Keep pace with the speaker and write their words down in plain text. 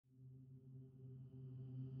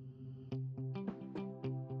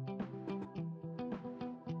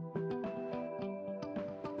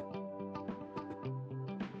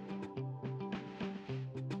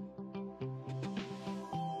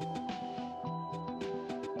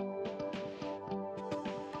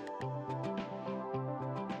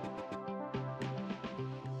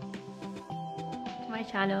my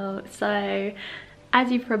channel. So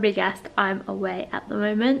as you've probably guessed, I'm away at the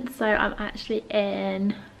moment, so I'm actually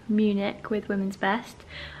in Munich with Women's Best.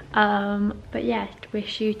 But yeah, we're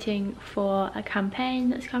shooting for a campaign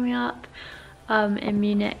that's coming up in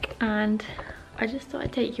Munich, and I just thought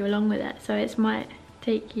I'd take you along with it. So it's my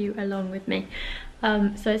take you along with me.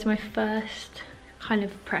 So it's my first kind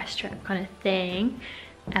of press trip kind of thing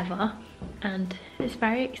ever, and it's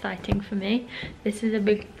very exciting for me. This is a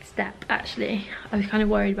big step actually. I was kind of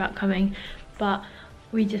worried about coming, but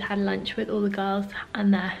we just had lunch with all the girls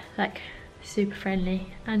and they're like super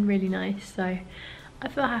friendly and really nice, so I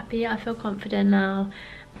feel happy, I feel confident now.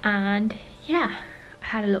 And yeah, I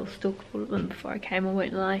had a little stalk of all of them before I came, I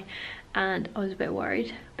won't lie, and I was a bit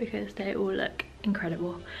worried because they all look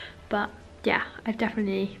incredible. But yeah, I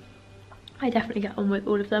definitely get on with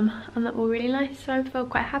all of them and they're all really nice, so I feel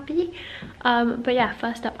quite happy. But yeah,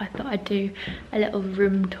 first up I thought I'd do a little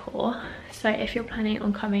room tour. So if you're planning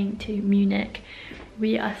on coming to Munich,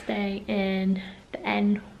 we are staying in the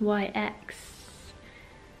NYX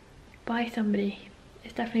by somebody.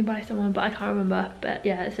 It's definitely by someone, but I can't remember. But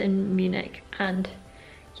yeah, it's in Munich, and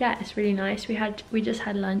yeah, it's really nice. We just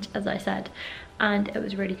had lunch, as I said, and it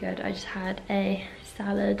was really good. I just had a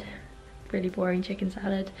salad, really boring chicken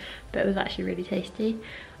salad, but it was actually really tasty.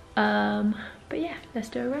 But yeah, let's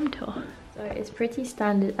do a room tour. So it's pretty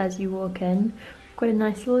standard as you walk in. We've got a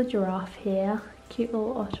nice little giraffe here, cute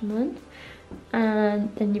little ottoman,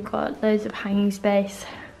 and then you've got loads of hanging space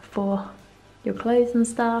for your clothes and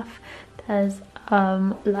stuff. There's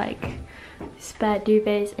like spare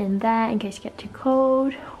duvets in there in case you get too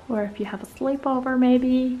cold, or if you have a sleepover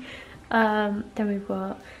maybe. Then we've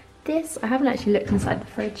got this. I haven't actually looked inside the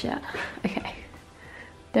fridge yet. Okay,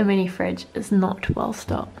 the mini fridge is not well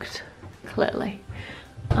stocked, clearly.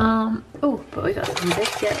 Oh, but we got some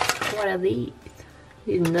biscuits. What are these?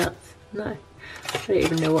 These nuts? No, I don't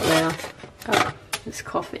even know what they are. Oh, it's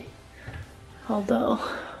coffee. Although,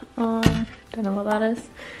 don't know what that is.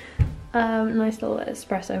 Nice little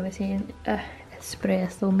espresso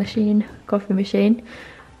machine, coffee machine.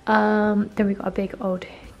 Then we got a big old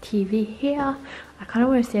TV here. I kind of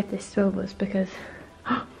want to see if this swivels because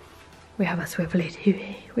we have a swivelly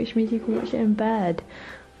TV, which means you can watch it in bed.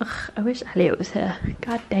 Ugh, I wish Elliot was here.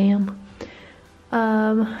 God damn.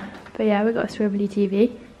 But yeah, we got a swivelly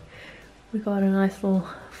TV. We got a nice little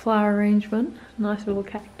flower arrangement, nice little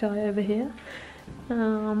cacti over here.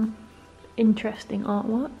 Interesting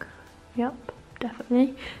artwork. Yep,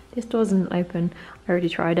 definitely. This door isn't open. I already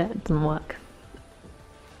tried it. It doesn't work.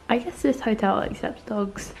 I guess this hotel accepts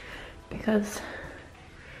dogs because,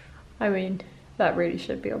 I mean, that really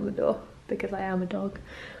should be on the door because I am a dog.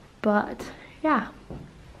 But yeah,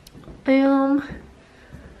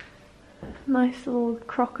 nice little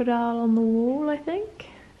crocodile on the wall, I think,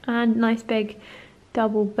 and nice big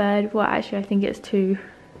double bed. Well, actually, I think it's two.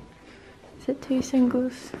 Is it two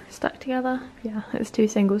singles stuck together? Yeah, it's two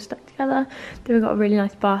singles stuck together. Then we've got a really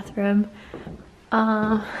nice bathroom.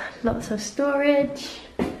 Lots of storage.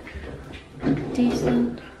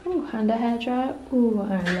 Decent. Ooh, and a hairdryer. Ooh,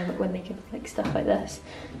 I love it when they give like stuff like this.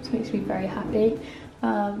 This makes me very happy.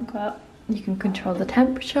 You can control the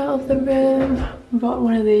temperature of the room. We've got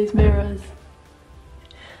one of these mirrors.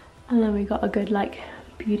 And then we got a good like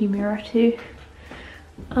beauty mirror too.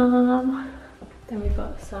 Then we've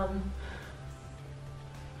got some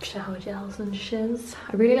shower gels and shiz.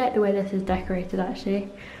 I really like the way this is decorated actually.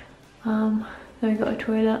 Then we've got a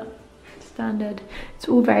toilet, standard. It's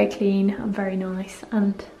all very clean and very nice,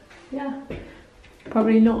 and yeah,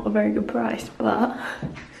 probably not a very good price, but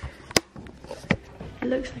it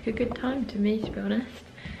looks like a good time to me, to be honest.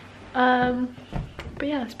 But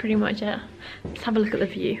yeah, that's pretty much it. Let's have a look at the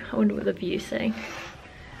view. I wonder what the view's saying.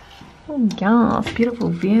 Oh yeah, beautiful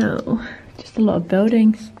view. Just a lot of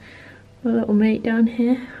buildings. My little mate down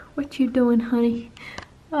here. What you doing, honey?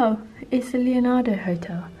 Oh, it's the Leonardo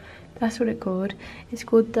Hotel. That's what it's called. It's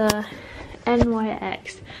called the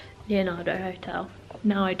NYX Leonardo Hotel.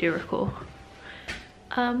 Now I do recall.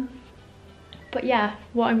 But yeah,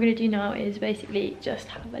 what I'm gonna do now is basically just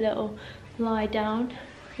have a little lie down,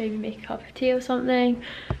 maybe make a cup of tea or something.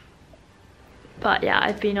 But yeah,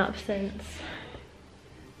 I've been up since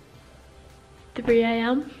 3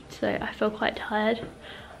 AM, so I feel quite tired.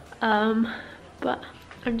 But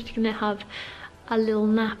I'm just gonna have a little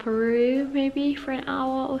naparoo maybe for an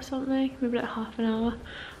hour or something, maybe like half an hour.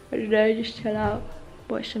 I don't know, just chill out,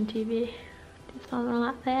 watch some TV, do something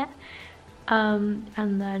like that. And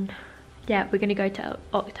then yeah, we're gonna go to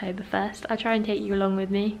Oktoberfest. I'll try and take you along with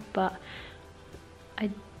me, but I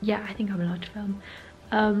think I'm allowed to film.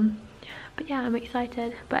 But yeah, I'm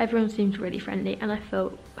excited, but everyone seems really friendly and I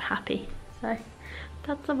feel happy, so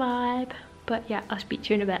that's a vibe. But yeah, I'll speak to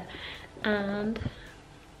you in a bit, and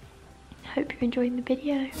hope you're enjoying the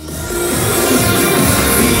video.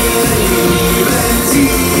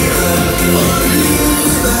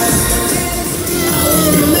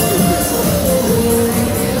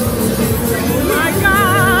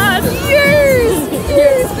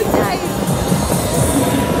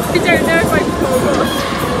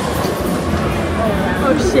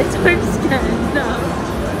 Oh shit, I'm scared now.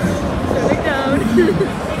 Going down.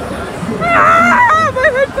 Ah, my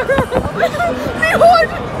head fell off! My horn!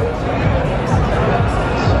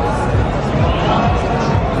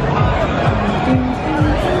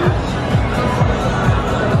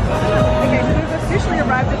 Okay, so we've officially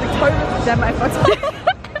arrived at the total semi-photo.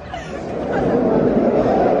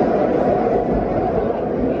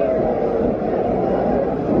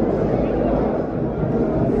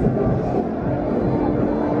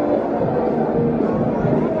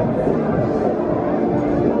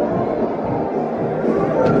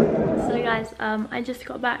 I just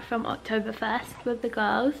got back from Oktoberfest with the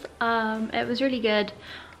girls. It was really good.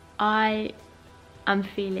 I am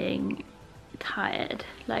feeling tired,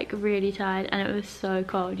 like really tired, and it was so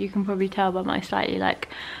cold. You can probably tell by my slightly like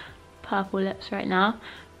purple lips right now.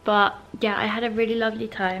 But yeah, I had a really lovely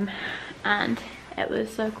time and it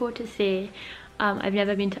was so cool to see. I've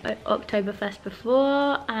never been to Oktoberfest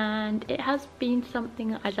before and it has been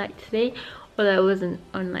something that I'd like to see, although it wasn't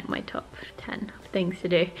on like my top 10 things to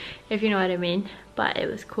do, if you know what I mean. But it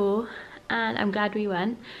was cool and I'm glad we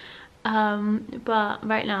went. But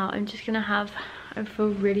right now I'm just gonna have, I feel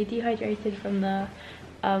really dehydrated from the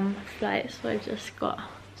flight, so I've just got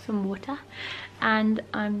some water and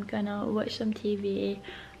I'm gonna watch some TV,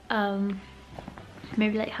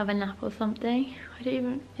 maybe like have a nap or something. I don't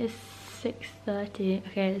even, it's 6:30.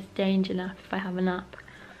 Okay, it's danger enough if I have a nap.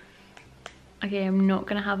 Okay, I'm not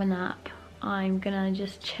gonna have a nap. I'm gonna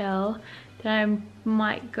just chill. Then I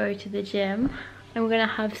might go to the gym. I'm gonna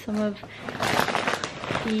have some of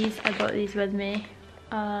these. I got these with me.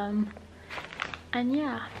 And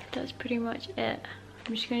yeah, that's pretty much it.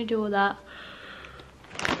 I'm just gonna do all that.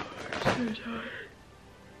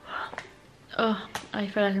 Oh, I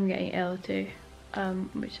feel like I'm getting ill too,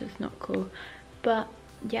 which is not cool. But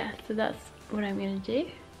yeah, so that's what I'm gonna do.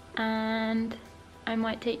 And I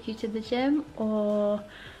might take you to the gym, or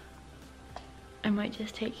I might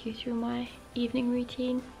just take you through my evening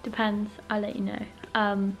routine. Depends, I'll let you know.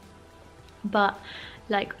 But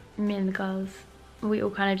like me and the girls, we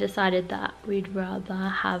all kind of decided that we'd rather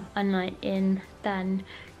have a night in than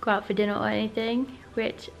go out for dinner or anything,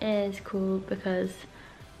 which is cool because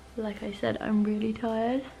like I said, I'm really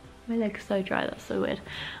tired. My leg's so dry, that's so weird.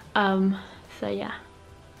 So yeah,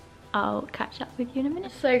 I'll catch up with you in a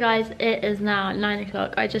minute. So guys, it is now 9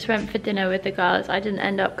 o'clock. I just went for dinner with the girls. I didn't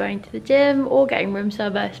end up going to the gym or getting room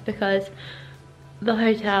service because the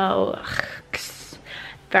hotel,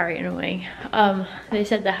 very annoying. They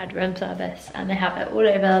said they had room service and they have it all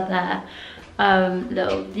over their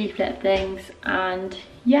little leaflet things, and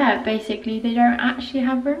yeah, basically they don't actually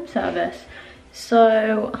have room service,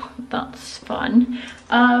 so that's fun.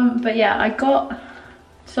 But yeah,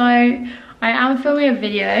 so I am filming a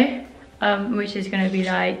video which is going to be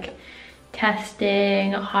like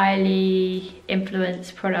testing highly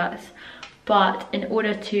influenced products, but in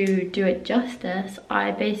order to do it justice,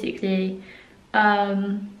 I basically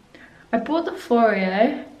I bought the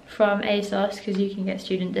Foreo from ASOS because you can get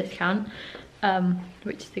student discount,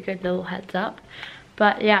 which is a good little heads up.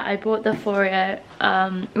 But yeah, I bought the Foreo,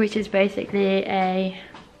 which is basically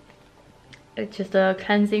it's just a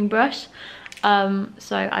cleansing brush.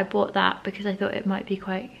 So I bought that because I thought it might be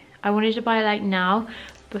quite, I wanted to buy like now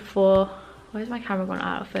before, where's my camera gone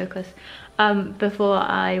out of focus? Before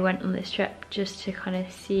I went on this trip, just to kind of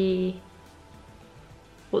see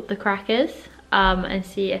what the crack is, and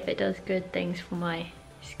see if it does good things for my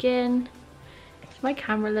skin. Is my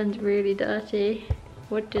camera lens really dirty?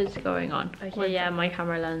 What is going on? Okay, yeah, my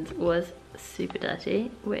camera lens was super dirty,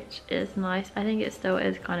 which is nice. I think it still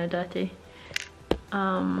is kind of dirty.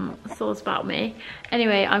 Thoughts about me.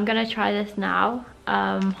 Anyway, I'm gonna try this now.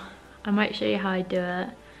 I might show you how I do it,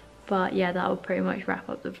 but yeah, that will pretty much wrap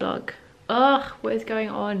up the vlog. Ugh, what is going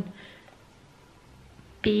on?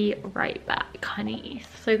 Be right back, honey.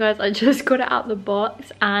 So guys, I just got it out the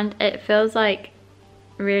box and it feels like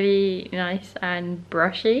really nice and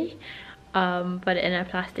brushy, but in a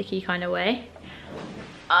plasticky kind of way.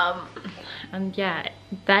 And yeah,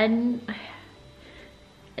 then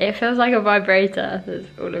it feels like a vibrator, that's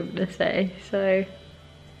all I'm gonna say. So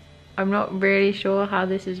I'm not really sure how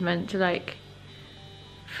this is meant to like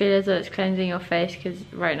feel as though it's cleansing your face, because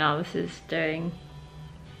right now this is doing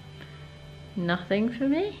nothing for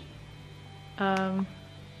me. How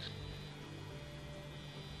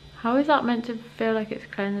is that meant to feel like it's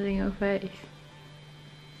cleansing your face?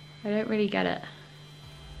 I don't really get it.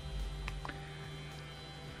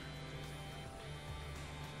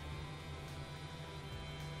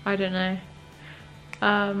 I don't know.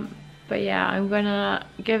 But yeah, I'm gonna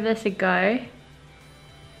give this a go.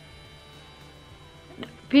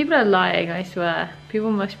 People are lying, I swear.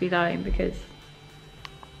 People must be lying because...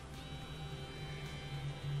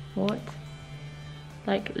 What?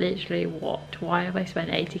 Like, literally what? Why have I spent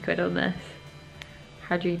 80 quid on this?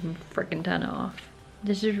 How do you even freaking turn it off?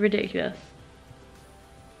 This is ridiculous.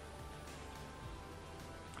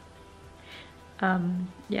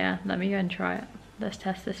 Yeah, let me go and try it. Let's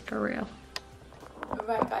test this for real.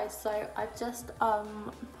 Alright guys, so I've just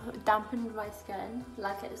dampened my skin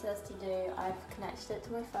like it says to do. I've connected it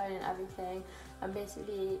to my phone and everything, and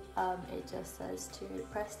basically it just says to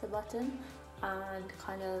press the button and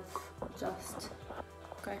kind of just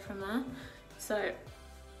go from there. So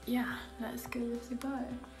yeah, let's give this a go.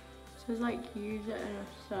 So it's like use it in a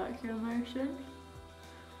circular motion.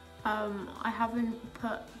 I haven't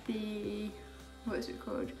put the, what is it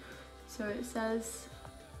called? So it says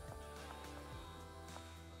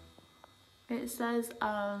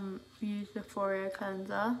use the Fourier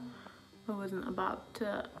cleanser. I wasn't about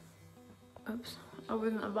to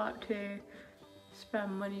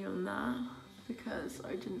spend money on that because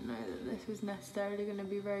I didn't know that this was necessarily going to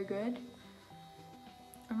be very good.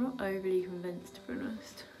 I'm not overly convinced, to be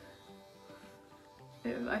honest.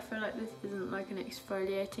 I feel like this isn't like an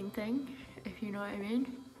exfoliating thing, if you know what I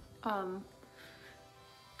mean.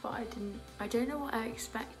 But I don't know what I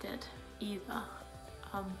expected either.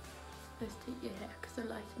 Let's take your hair because the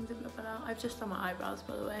lighting's a bit better. I've just done my eyebrows,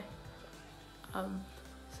 by the way.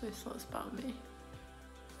 So it's not about me.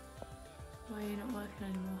 Why are you not working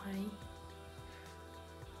anymore, honey?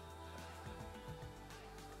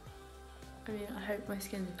 I mean, I hope my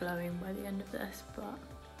skin's glowing by the end of this, but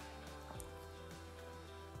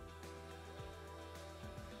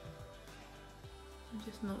I'm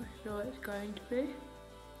just not sure it's going to be.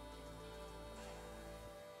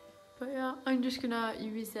 But yeah, I'm just gonna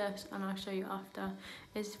use this and I'll show you after.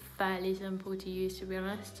 It's fairly simple to use, to be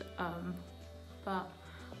honest, but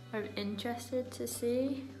I'm interested to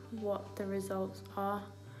see what the results are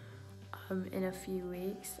in a few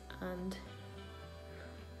weeks, and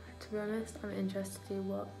to be honest, I'm interested to see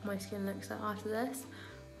what my skin looks like after this.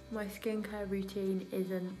 My skincare routine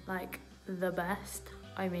isn't like the best.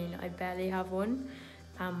 I mean, I barely have one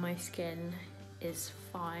and my skin is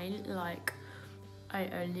fine. Like, I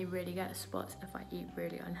only really get spots if I eat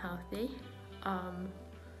really unhealthy.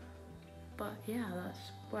 But yeah,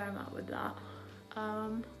 that's where I'm at with that.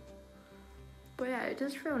 But yeah, it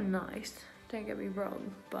does feel nice, don't get me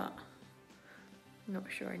wrong, but I'm not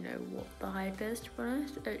sure I know what the hype is, to be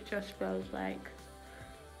honest. It just feels like,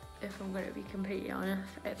 if I'm gonna be completely honest,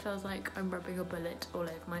 it feels like I'm rubbing a bullet all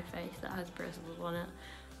over my face that has bristles on it.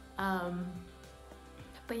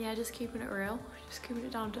 But yeah, just keeping it real, just keeping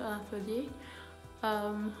it down to earth with you.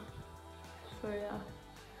 So yeah,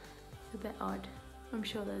 it's a bit odd. I'm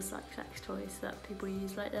sure there's like sex toys that people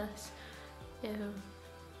use like this.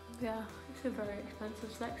 Yeah, it's a very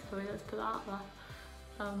expensive sex toy, let's put that out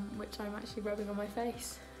there, which I'm actually rubbing on my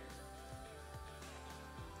face.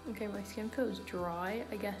 Okay, my skin feels dry.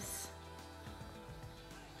 I guess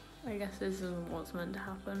this isn't what's meant to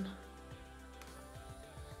happen.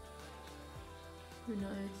 Who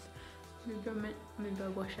knows? Maybe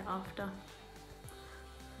I'll wash it after. I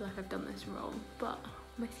feel like I've done this wrong, but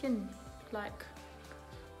my skin, like,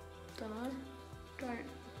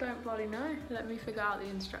 don't bloody know. Let me figure out the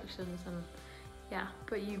instructions, and yeah,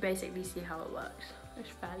 but you basically see how it works. It's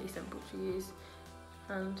fairly simple to use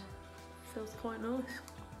and feels quite nice.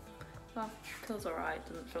 Well, feels alright,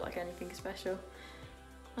 doesn't feel like anything special.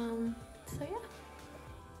 So yeah,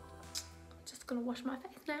 just gonna wash my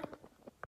face now.